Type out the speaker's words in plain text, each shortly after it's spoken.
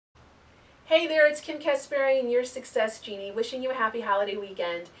Hey there, it's Kim Kasparian, your Success Genie, wishing you a happy holiday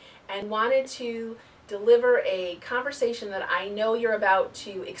weekend, and wanted to deliver a conversation that I know you're about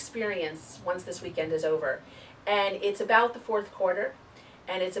to experience once this weekend is over. And it's about the fourth quarter,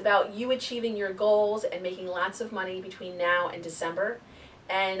 and it's about you achieving your goals and making lots of money between now and December.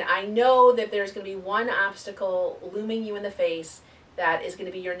 And I know that there's going to be one obstacle looming you in the face that is going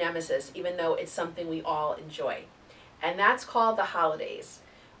to be your nemesis, even though it's something we all enjoy. And that's called the holidays.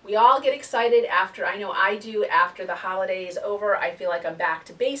 We all get excited after, I know I do, after the holiday is over. I feel like I'm back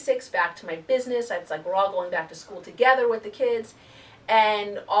to basics, back to my business. It's like we're all going back to school together with the kids.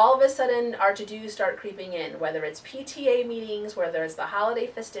 And all of a sudden, our to-dos start creeping in, whether it's PTA meetings, whether it's the holiday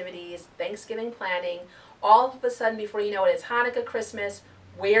festivities, Thanksgiving planning. All of a sudden, before you know it, it's Hanukkah, Christmas.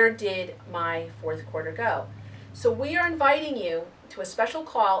 Where did my fourth quarter go? So we are inviting you to a special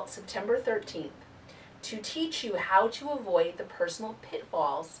call September 13th. To teach you how to avoid the personal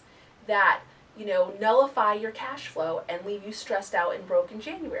pitfalls that, nullify your cash flow and leave you stressed out and broke in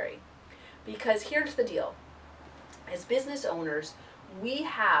January. Because here's the deal. As business owners, we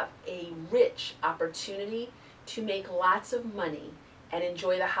have a rich opportunity to make lots of money and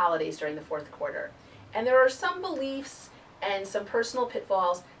enjoy the holidays during the fourth quarter. And there are some beliefs and some personal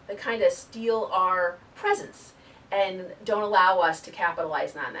pitfalls that kind of steal our presence and don't allow us to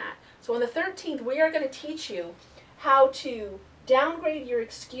capitalize on that. So on the 13th, we are going to teach you how to downgrade your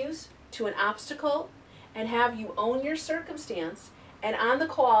excuse to an obstacle and have you own your circumstance, and on the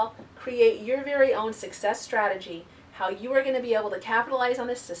call, create your very own success strategy, how you are going to be able to capitalize on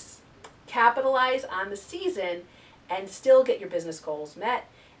the season and still get your business goals met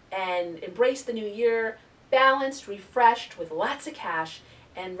and embrace the new year balanced, refreshed, with lots of cash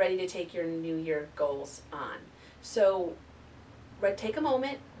and ready to take your new year goals on. So take a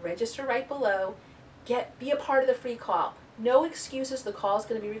moment, register right below, be a part of the free call. No excuses, the call is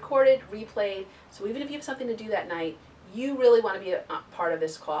going to be recorded, replayed, so even if you have something to do that night, you really want to be a part of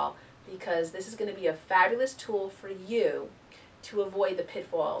this call, because this is going to be a fabulous tool for you to avoid the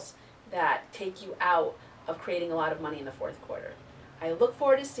pitfalls that take you out of creating a lot of money in the fourth quarter. I look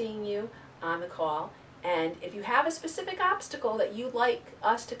forward to seeing you on the call, and if you have a specific obstacle that you'd like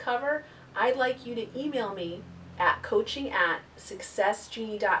us to cover, I'd like you to email me at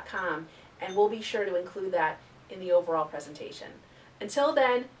coaching@successgenie.com, and we'll be sure to include that in the overall presentation. Until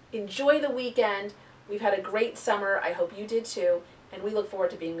then, enjoy the weekend. We've had a great summer. I hope you did too, and we look forward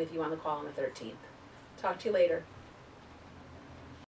to being with you on the call on the 13th. Talk to you later.